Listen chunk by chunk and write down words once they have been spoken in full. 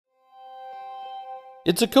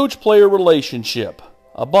It's a coach-player relationship,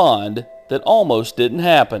 a bond that almost didn't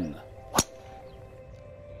happen.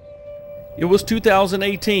 It was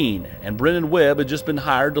 2018, and Brennan Webb had just been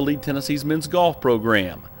hired to lead Tennessee's men's golf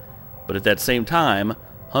program. But at that same time,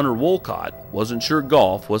 Hunter Wolcott wasn't sure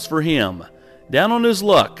golf was for him. Down on his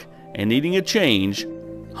luck and needing a change,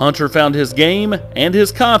 Hunter found his game and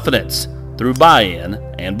his confidence through buy-in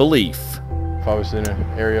and belief. If I was in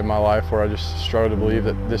an area of my life where I just struggled to believe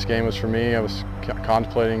that this game was for me, I was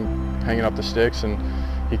contemplating hanging up the sticks, and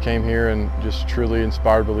he came here and just truly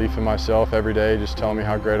inspired belief in myself every day, just telling me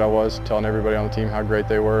how great I was, telling everybody on the team how great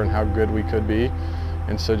they were and how good we could be.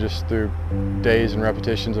 And so just through days and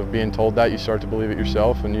repetitions of being told that, you start to believe it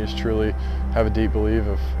yourself, and you just truly have a deep belief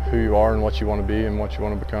of who you are and what you want to be and what you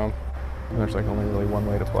want to become. And there's like only really one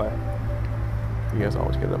way to play. You guys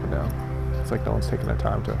always get it up and down. It's like no one's taking the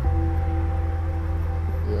time to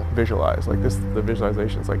visualize. Like this, the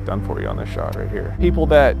visualization's like done for you on this shot right here. People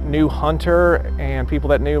that knew Hunter and people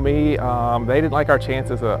that knew me, they didn't like our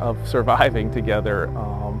chances of surviving together.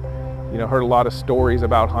 You know, heard a lot of stories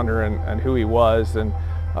about Hunter and who he was, and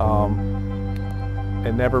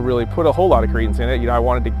never really put a whole lot of credence in it. You know, I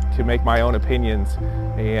wanted to make my own opinions,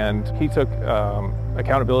 and he took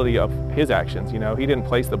accountability of his actions. You know, he didn't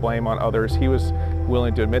place the blame on others. He was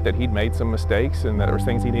willing to admit that he'd made some mistakes and that there was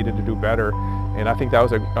things he needed to do better. And I think that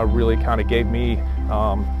was a really kind of gave me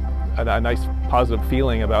a nice positive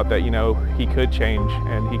feeling about that. You know, he could change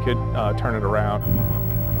and he could turn it around.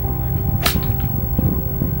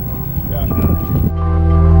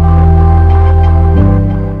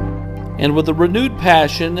 And with a renewed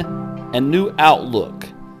passion and new outlook,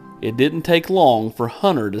 it didn't take long for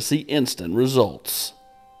Hunter to see instant results.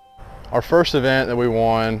 Our first event that we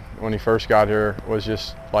won when he first got here was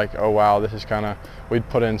just like, oh wow, this is kind of, we'd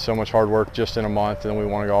put in so much hard work just in a month, and then we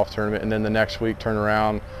won a golf tournament, and then the next week turned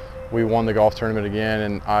around, we won the golf tournament again,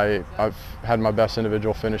 and I've had my best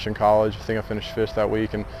individual finish in college. I think I finished 5th that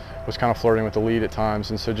week and was kind of flirting with the lead at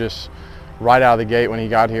times. And so just right out of the gate when he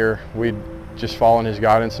got here, we'd just followed his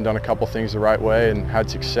guidance and done a couple things the right way and had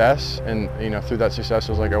success. And you know, through that success,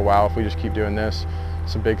 I was like, oh wow, if we just keep doing this,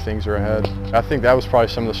 some big things are ahead. I think that was probably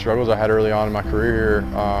some of the struggles I had early on in my career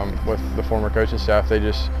here with the former coaching staff. They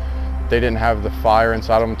didn't have the fire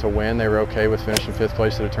inside them to win. They were okay with finishing 5th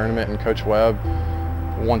place at a tournament, and Coach Webb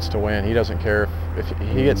wants to win. He doesn't care if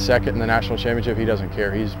he gets second in the national championship. He doesn't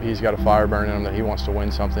care. He's got a fire burning in him that he wants to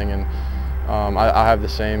win something, and I have the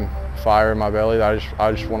same fire in my belly that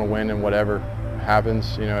I just want to win, and whatever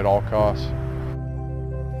happens, you know, at all costs.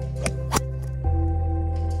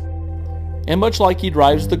 And much like he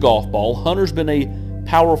drives the golf ball, Hunter's been a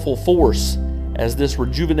powerful force as this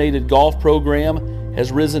rejuvenated golf program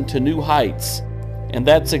has risen to new heights. And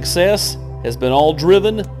that success has been all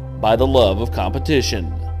driven by the love of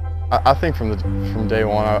competition. I think from day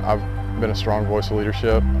one, I've been a strong voice of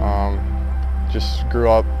leadership. Just grew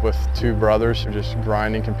up with 2 brothers who just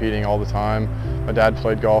grinding, competing all the time. My dad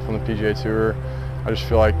played golf on the PGA Tour. I just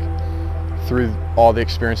feel like through all the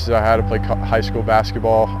experiences I had, I played high school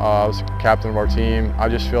basketball. I was captain of our team. I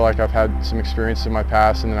just feel like I've had some experience in my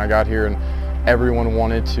past, and then I got here and everyone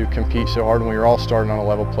wanted to compete so hard, and we were all starting on a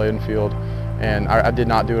level playing field. And I did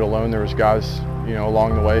not do it alone. There was guys, you know,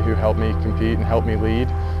 along the way who helped me compete and helped me lead.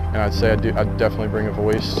 And I'd say I'd definitely bring a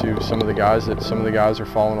voice to some of the guys that some of the guys are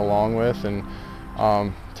following along with and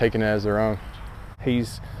taking it as their own.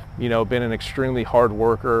 He's, you know, been an extremely hard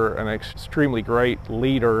worker, an extremely great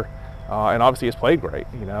leader, and obviously has played great,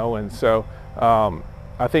 you know. And so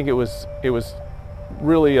I think it was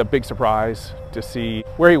really a big surprise to see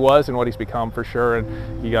where he was and what he's become, for sure.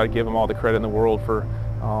 And you got to give him all the credit in the world for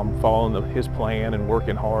following his plan and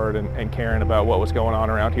working hard and caring about what was going on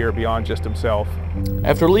around here beyond just himself.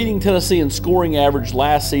 After leading Tennessee in scoring average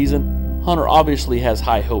last season, Hunter obviously has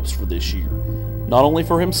high hopes for this year, not only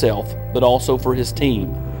for himself, but also for his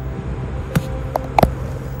team.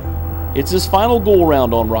 It's his final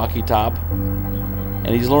go-around on Rocky Top, and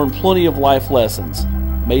he's learned plenty of life lessons,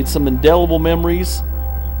 made some indelible memories,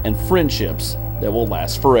 and friendships that will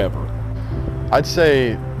last forever. I'd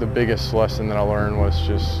say the biggest lesson that I learned was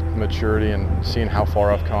just maturity and seeing how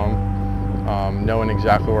far I've come, knowing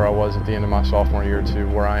exactly where I was at the end of my sophomore year to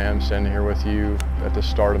where I am standing here with you at the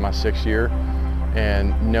start of my 6th year,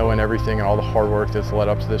 and knowing everything and all the hard work that's led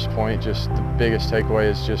up to this point. Just the biggest takeaway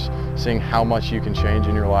is just seeing how much you can change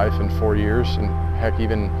in your life in 4 years, and heck,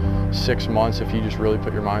 even 6 months if you just really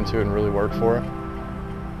put your mind to it and really work for it.